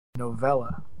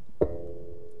novella.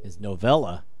 His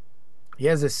novella. He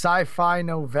has a sci-fi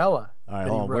novella. All right,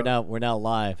 hold on. We're now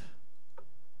live.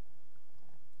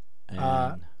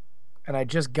 And I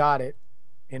just got it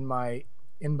in my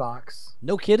inbox.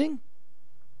 no kidding?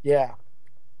 Yeah.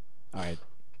 All right.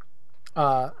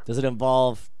 Does it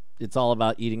involve? It's all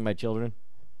about eating my children.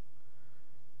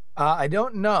 I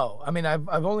don't know. I mean,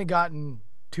 I've only gotten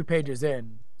 2 pages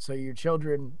in, so your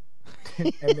children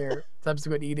and their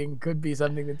subsequent eating could be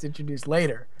something that's introduced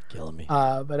later. Killing me.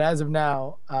 But as of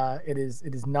now, it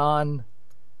is non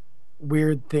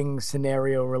weird thing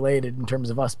scenario related in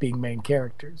terms of us being main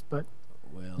characters. But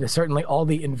there's certainly all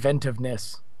the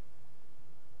inventiveness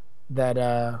that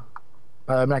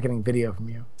I'm not getting video from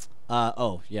you.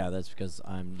 Oh yeah, that's because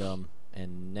I'm dumb,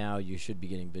 and now you should be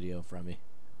getting video from me.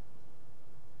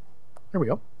 Here we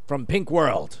go. From Pink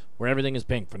World, where everything is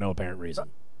pink for no apparent reason.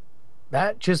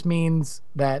 That just means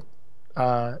that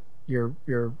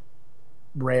you're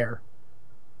rare.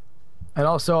 And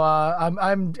also,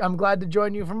 I'm glad to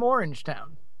join you from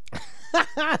Orangetown.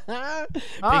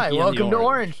 Hi, welcome to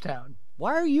Orangetown.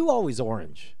 Why are you always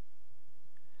orange?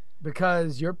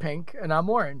 Because you're pink and I'm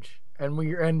orange,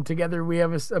 and together we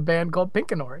have a band called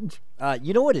Pink and Orange.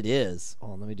 You know what it is?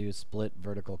 Oh, let me do a split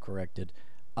vertical corrected.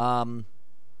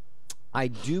 I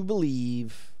do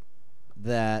believe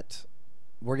that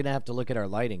we're going to have to look at our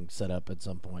lighting setup at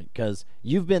some point, because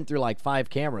you've been through like 5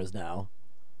 cameras now,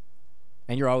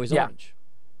 and you're always orange.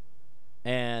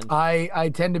 And I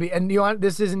tend to be, and you know what?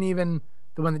 This isn't even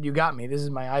the one that you got me. This is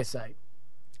my eyesight.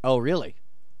 Oh, really?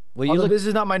 Well, Although this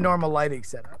is not my normal lighting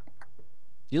setup.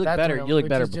 You look better. You look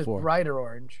better before. Just brighter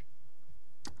orange.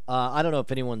 I don't know if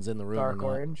anyone's in the room. Dark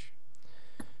orange.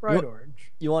 Bright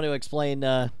orange. You want to explain?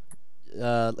 Here,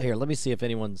 let me see if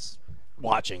anyone's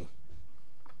watching.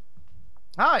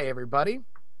 Hi, everybody.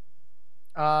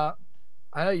 I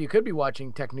know you could be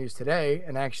watching Tech News Today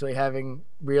and actually having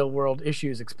real-world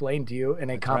issues explained to you in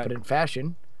a competent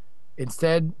fashion.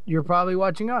 Instead, you're probably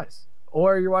watching us.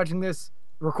 Or you're watching this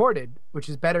recorded, which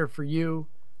is better for you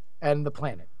and the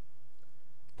planet.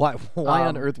 Why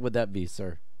on earth would that be,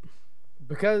 sir?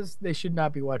 Because they should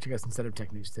not be watching us instead of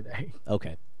Tech News Today.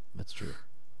 Okay, that's true.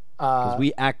 Because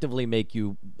we actively make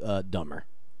you dumber.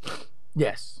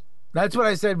 Yes. That's what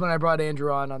I said when I brought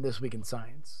Andrew on This Week in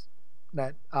Science.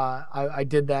 That I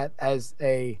did that as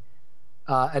an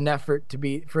effort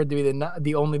for it to be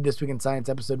the only This Week in Science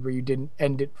episode where you didn't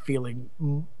end it feeling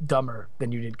dumber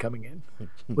than you did coming in,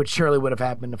 which surely would have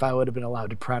happened if I would have been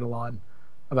allowed to prattle on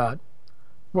about,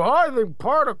 well, I think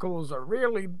particles are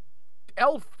really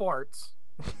elf farts.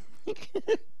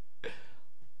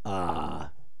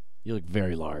 You look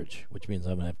very large, which means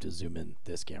I'm going to have to zoom in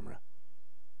this camera.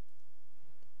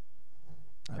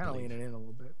 Kind of leaning in a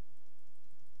little bit.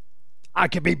 I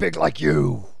can be big like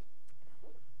you.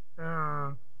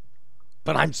 But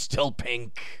I'm still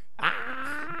pink.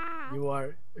 You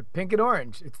are pink and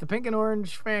orange. It's the Pink and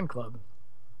Orange fan club.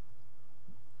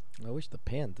 I wish the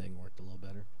pan thing worked a little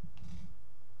better.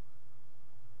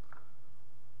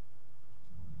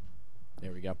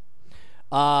 There we go.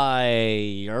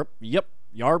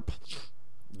 Yarp.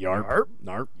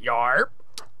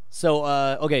 So,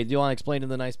 okay, do you want to explain to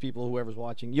the nice people, whoever's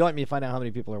watching? You want me to find out how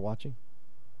many people are watching?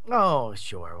 Oh,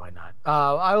 sure, why not?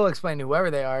 I will explain to whoever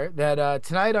they are that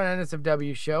tonight on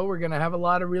NSFW show, we're going to have a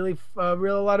lot of a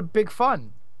lot of big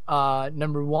fun.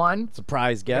 Number one,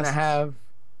 surprise guest. We're going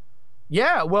to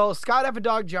have, well, Scott F.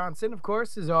 Dog Johnson, of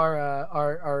course, is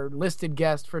our listed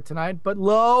guest for tonight. But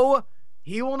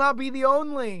he will not be the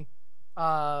only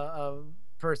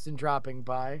person dropping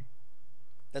by.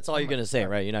 That's all you're going to say,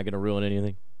 right? You're not going to ruin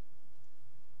anything?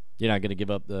 You're not going to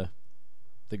give up the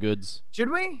goods?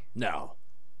 Should we? No,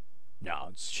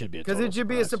 it should be a because it should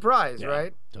be a surprise,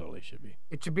 right? Totally should be.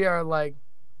 It should be our, like,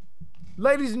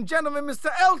 ladies and gentlemen, Mr.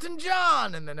 Elton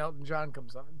John, and then Elton John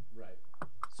comes on. Right.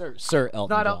 Sir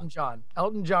Elton Not John. Elton John.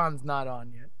 Elton John's not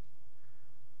on yet.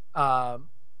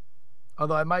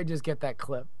 Although I might just get that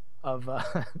clip of,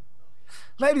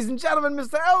 ladies and gentlemen,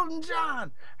 Mr. Elton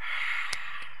John.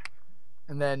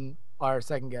 And then our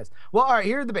second guest. Well, all right,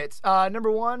 here are the bits. Number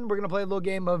one, we're going to play a little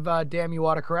game of Damn You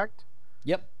Autocorrect.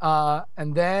 Yep.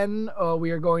 And then we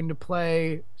are going to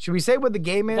play, should we say what the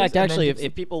game is? In fact, actually,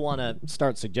 if people want to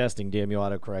start suggesting Damn You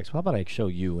Autocorrects, how about I show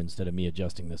you instead of me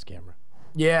adjusting this camera?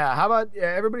 Yeah, how about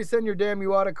everybody send your Damn You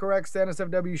Autocorrects to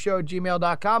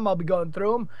nsfwshow@gmail.com. I'll be going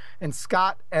through them, and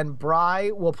Scott and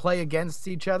Bry will play against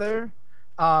each other.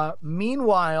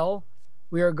 Meanwhile,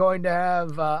 we are going to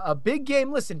have a big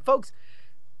game. Listen, folks,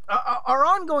 our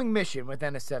ongoing mission with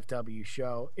NSFW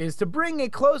show is to bring a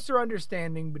closer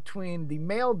understanding between the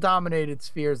male-dominated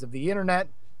spheres of the internet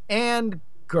and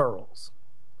girls.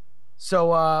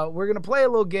 So we're gonna play a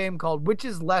little game called "Which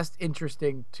is less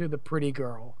interesting to the pretty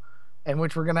girl," in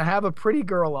which we're gonna have a pretty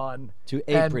girl on, To a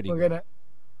and pretty we're girl. gonna.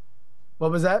 What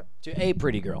was that? To a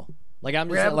pretty girl. Like I'm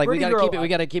We're just gonna have a like we pretty gotta girl keep it. We on.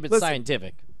 gotta keep it Listen.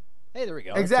 scientific. Hey, there we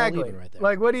go. Exactly. That's right there.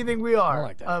 Like, what do you think we are?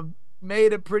 like that.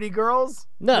 Made of pretty girls?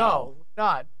 No.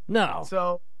 Not. No.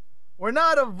 So, we're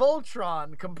not a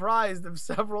Voltron comprised of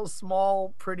several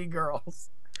small, pretty girls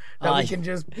that we can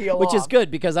just peel Which off. is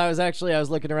good because I was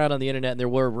looking around on the internet and there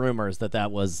were rumors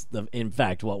that was in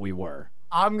fact what we were.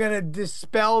 I'm gonna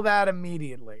dispel that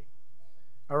immediately.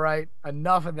 All right,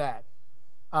 enough of that.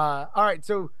 All right,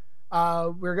 so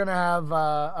we're gonna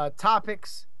have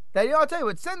topics that I'll tell you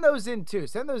what. Send those in too.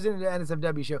 Send those in to the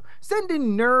NSFW show. Send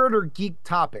in nerd or geek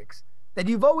topics that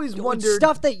you've always wondered.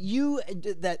 Stuff that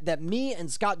that me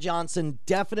and Scott Johnson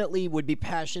definitely would be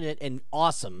passionate and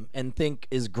awesome and think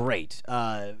is great.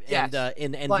 Yes.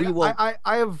 And like, we will.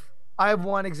 I have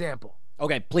one example.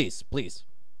 Okay, please.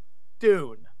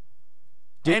 Dune.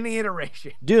 Any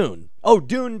iteration. Dune. Oh,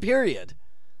 Dune. Period.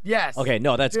 Yes. Okay,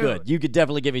 no, that's Dune. good. You could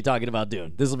definitely get me talking about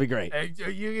Dune. This will be great.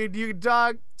 You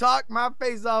can talk my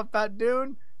face off about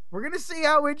Dune. We're gonna see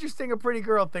how interesting a pretty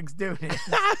girl thinks Dune is.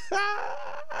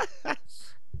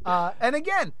 And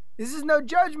again, this is no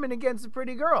judgment against a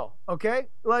pretty girl. Okay,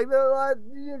 like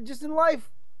just in life,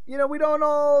 we don't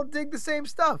all dig the same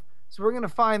stuff. So we're gonna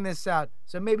find this out.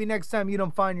 So maybe next time you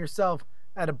don't find yourself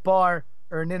at a bar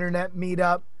or an internet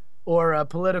meetup or a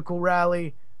political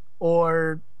rally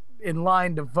or in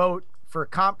line to vote for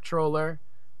comptroller,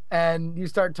 and you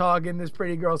start talking this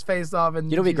pretty girl's face off,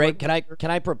 and Be great. Can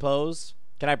I propose?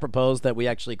 Can I propose that we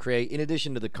actually create, in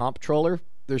addition to the comptroller,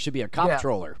 there should be a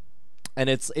comptroller, and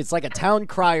it's like a town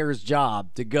crier's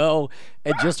job to go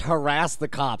and just harass the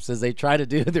cops as they try to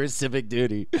do their civic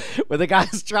duty. When the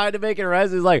guy's trying to make an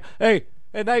arrest, he's like, "Hey,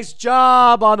 nice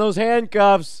job on those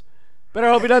handcuffs. Better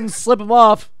hope he doesn't slip them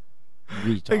off."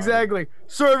 Retard. Exactly.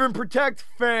 Serve and protect,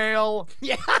 fail.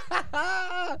 Yeah.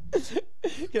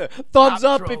 Thumbs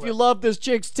up if you love this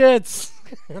chick's tits.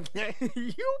 You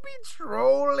be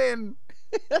trolling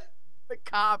the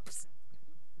cops.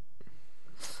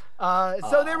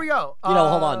 So there we go.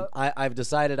 Hold on. I've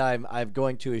decided I'm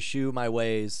going to eschew my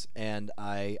ways, and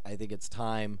I think it's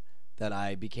time that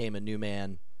I became a new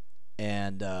man,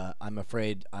 and I'm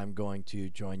afraid I'm going to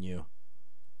join you.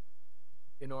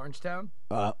 In Orangetown?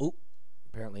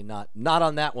 Apparently not. Not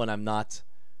on that one, I'm not.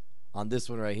 On this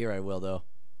one right here, I will, though.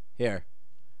 Here.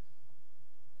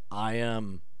 I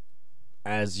am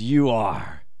as you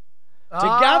are.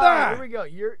 Together! Here we go.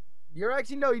 You're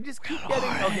actually, no, you just keep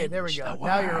getting, okay, there we go.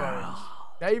 Now you're orange.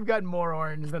 Now you've gotten more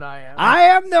orange than I am. I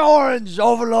am the orange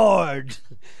overlord.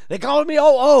 They called me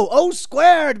O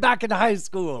squared back in high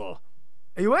school.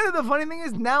 You know what the funny thing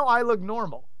is? Now I look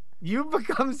normal. You've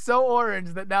become so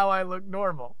orange that now I look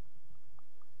normal.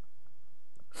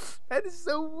 That is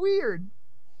so weird.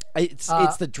 It's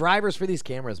the drivers for these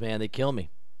cameras, man. They kill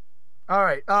me. All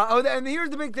right. And here's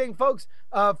the big thing, folks.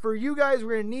 For you guys,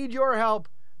 we're going to need your help.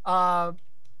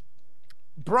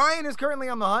 Brian is currently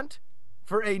on the hunt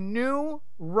for a new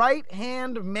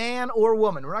right-hand man or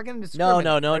woman. We're not going to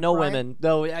discriminate. No women.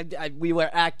 No, we were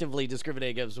actively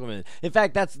discriminating against women. In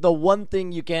fact, that's the one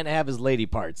thing you can't have is lady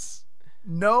parts.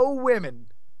 No women.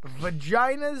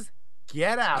 Vaginas,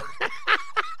 get out.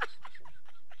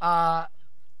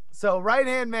 So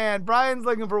right-hand man, Brian's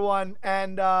looking for one,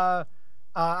 and I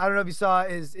don't know if you saw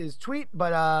his tweet,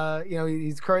 but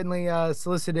he's currently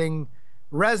soliciting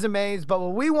resumes. But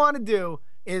what we want to do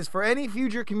is, for any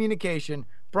future communication,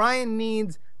 Brian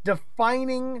needs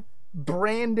defining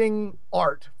branding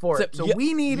art for it. So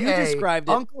we need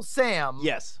Uncle Sam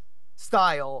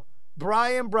style.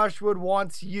 Brian Brushwood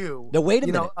wants you. No, wait a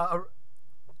minute.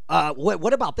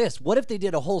 What about this? What if they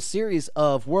did a whole series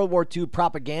of World War II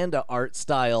propaganda art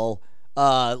style?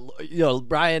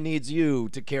 Brian needs you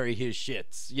to carry his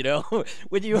shits.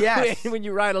 When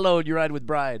you ride alone, you ride with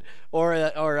Brian. Like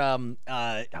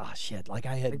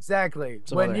I had exactly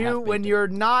when you're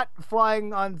not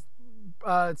flying on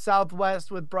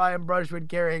Southwest with Brian Brushwood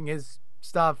carrying his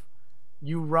stuff.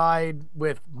 You ride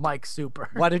with Mike Super.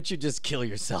 Why don't you just kill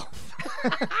yourself?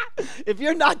 If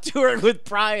you're not touring with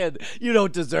Brian, you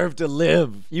don't deserve to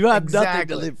live. You have nothing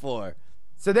to live for.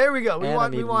 So there we go.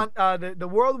 We want the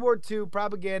World War II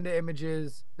propaganda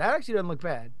images. That actually doesn't look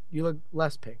bad. You look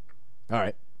less pink. All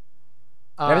right.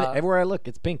 Everywhere I look,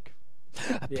 it's pink.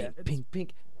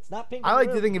 Pink. It's not pink. I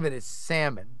like to think of it as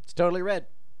salmon. It's totally red.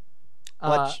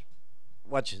 Watch.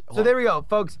 So there we go,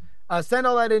 folks. Send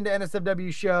all that into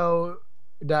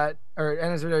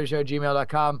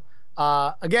nsfwshow.gmail.com.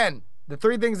 Again, the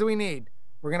three things that we need.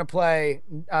 We're gonna play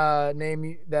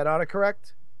name that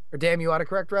autocorrect. or Damn You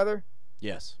Autocorrect, rather.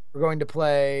 Yes. We're going to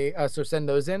play, so send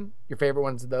those in, your favorite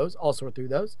ones of those. I'll sort through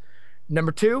those.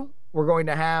 Number 2, we're going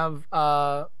to have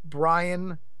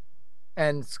Brian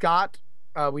and Scott.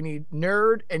 We need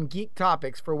nerd and geek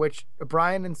topics for which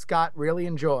Brian and Scott really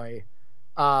enjoy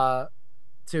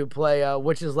to play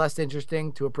which is less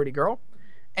interesting to a pretty girl.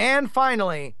 And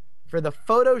finally, for the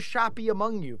Photoshoppy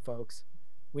among you folks,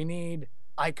 we need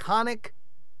iconic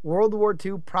World War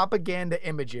II propaganda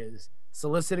images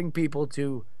soliciting people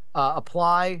to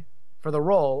apply for the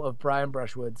role of Brian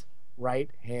Brushwood's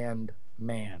right-hand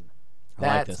man.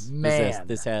 I like this. Man.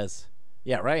 This has,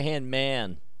 right-hand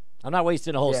man. I'm not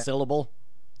wasting a whole syllable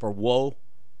for whoa.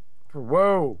 For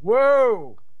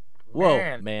whoa,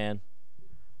 man.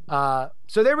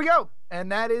 So there we go.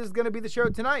 And that is going to be the show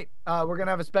tonight. We're going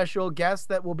to have a special guest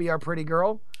that will be our pretty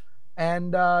girl.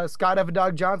 And Scott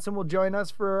Dog Johnson will join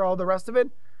us for all the rest of it.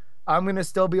 I'm going to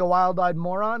still be a wild-eyed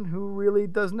moron who really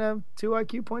doesn't have 2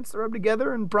 IQ points to rub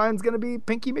together. And Brian's going to be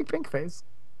Pinky McPinkface.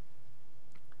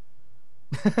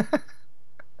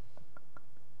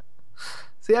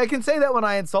 See, I can say that when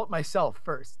I insult myself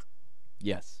first.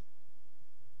 Yes.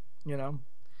 You know?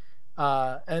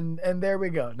 And there we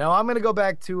go. Now I'm going to go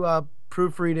back to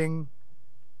proofreading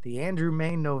the Andrew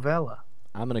Mayne novella.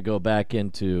 I'm going to go back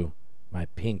into my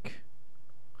pink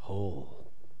hole.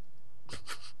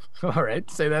 All right,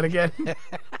 say that again.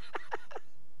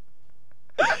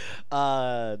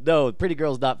 No, Pretty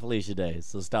Girl's not Felicia Day,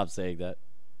 so stop saying that.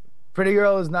 Pretty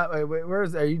Girl is not. Wait,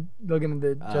 are you looking in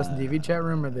the Justin TV chat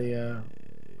room or the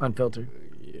Unfiltered?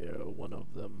 Yeah, one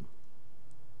of them.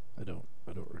 I don't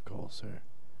recall, sir.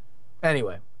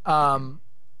 Anyway,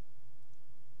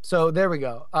 so there we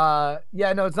go.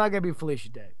 Yeah, no, it's not gonna be Felicia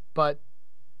Day, but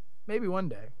maybe one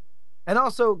day. And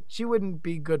also, she wouldn't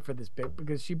be good for this bit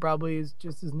because she probably is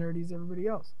just as nerdy as everybody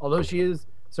else. Although she is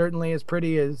certainly as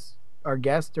pretty as our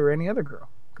guest or any other girl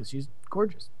because she's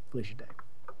gorgeous, Felicia Day.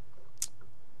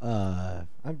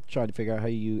 I'm trying to figure out how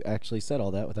you actually said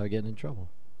all that without getting in trouble.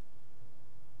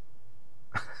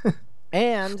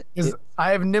 And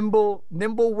I have nimble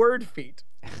word feet.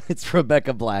 It's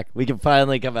Rebecca Black. We can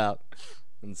finally come out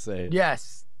and say it.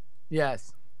 Yes.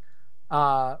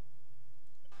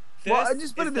 Well, I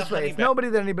just put it this way: it's nobody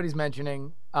that anybody's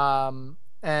mentioning,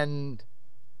 and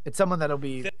it's someone it'll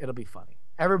be funny.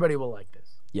 Everybody will like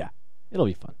this. Yeah, it'll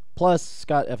be fun. Plus,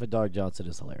 Scott Dog Johnson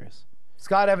is hilarious.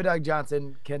 Scott Dog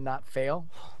Johnson cannot fail.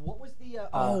 What was the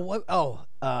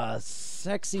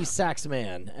Sexy Sax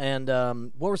Man, and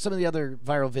what were some of the other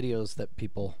viral videos that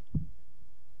people?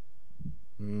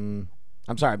 I'm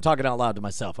sorry, I'm talking out loud to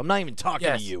myself. I'm not even talking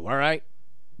to you. All right.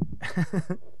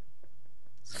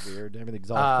 It's weird. Everything's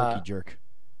all herky jerk.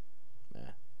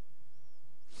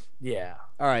 Yeah.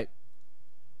 All right.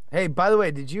 Hey, by the way,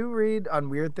 did you read on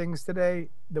Weird Things today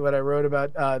what I wrote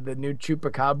about the new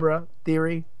chupacabra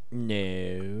theory?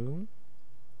 No.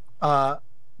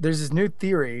 There's this new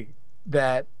theory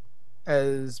that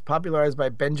is popularized by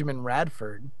Benjamin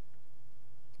Radford.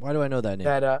 Why do I know that name?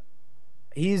 That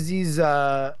he's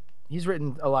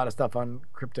written a lot of stuff on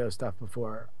crypto stuff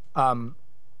before.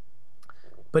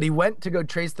 But he went to go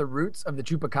trace the roots of the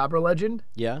chupacabra legend.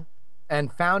 Yeah.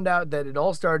 And found out that it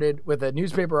all started with a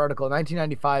newspaper article in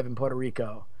 1995 in Puerto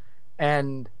Rico.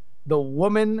 And the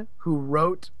woman who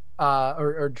wrote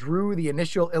or drew the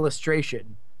initial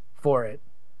illustration for it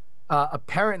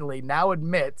apparently now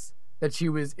admits that she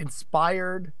was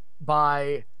inspired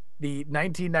by the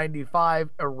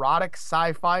 1995 erotic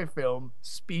sci-fi film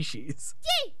Species.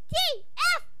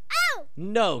 GTFO!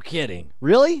 No kidding.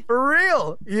 Really? For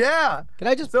real? Yeah. Can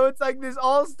I just... So it's like this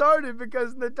all started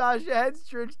because Natasha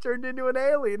Henstridge turned into an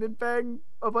alien and banged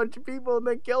a bunch of people and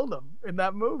then killed them in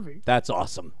that movie. That's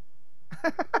awesome.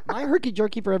 Am I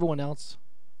herky-jerky for everyone else?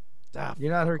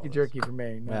 You're not herky-jerky for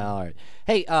me. No. Well, all right.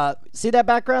 Hey, see that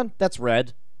background? That's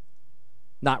red.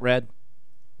 Not red.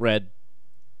 Red.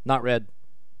 Not red.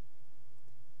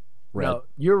 Red. No,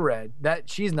 you're red.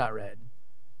 She's not red.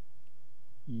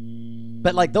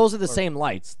 But, like, those are the same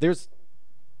lights. There's,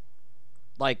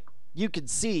 like, you can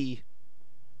see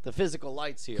the physical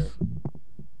lights here.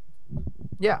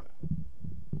 Yeah.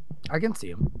 I can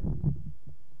see them.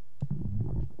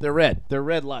 They're red. They're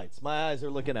red lights. My eyes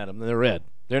are looking at them. They're red.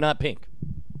 They're not pink.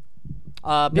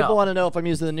 People want to know if I'm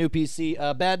using the new PC.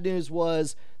 Bad news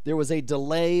was there was a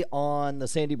delay on the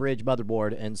Sandy Bridge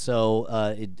motherboard, and so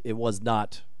it was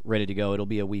not ready to go. It'll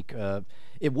be a week.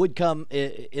 It would come.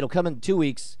 It'll come in 2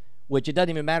 weeks, which it doesn't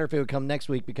even matter if it would come next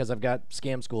week because I've got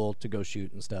Scam School to go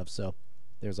shoot and stuff. So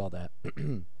there's all that.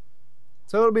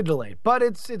 So it'll be delayed, but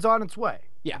it's on its way.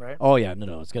 Yeah. Right? Oh yeah.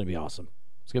 No. It's gonna be awesome.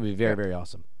 It's gonna be very very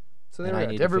awesome. So there we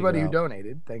go. To everybody who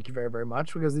donated, thank you very very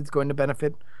much because it's going to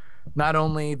benefit not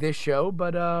only this show,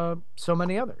 but so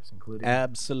many others, including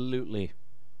Absolutely.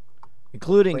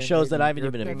 Including Playing shows that David I haven't Beer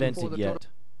even Thing invented yet.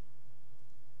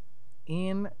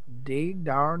 Indeed,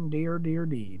 darn dear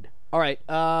deed. All right.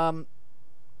 Bye.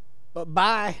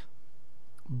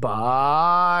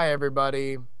 Bye,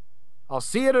 everybody. I'll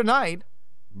see you tonight.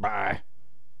 Bye.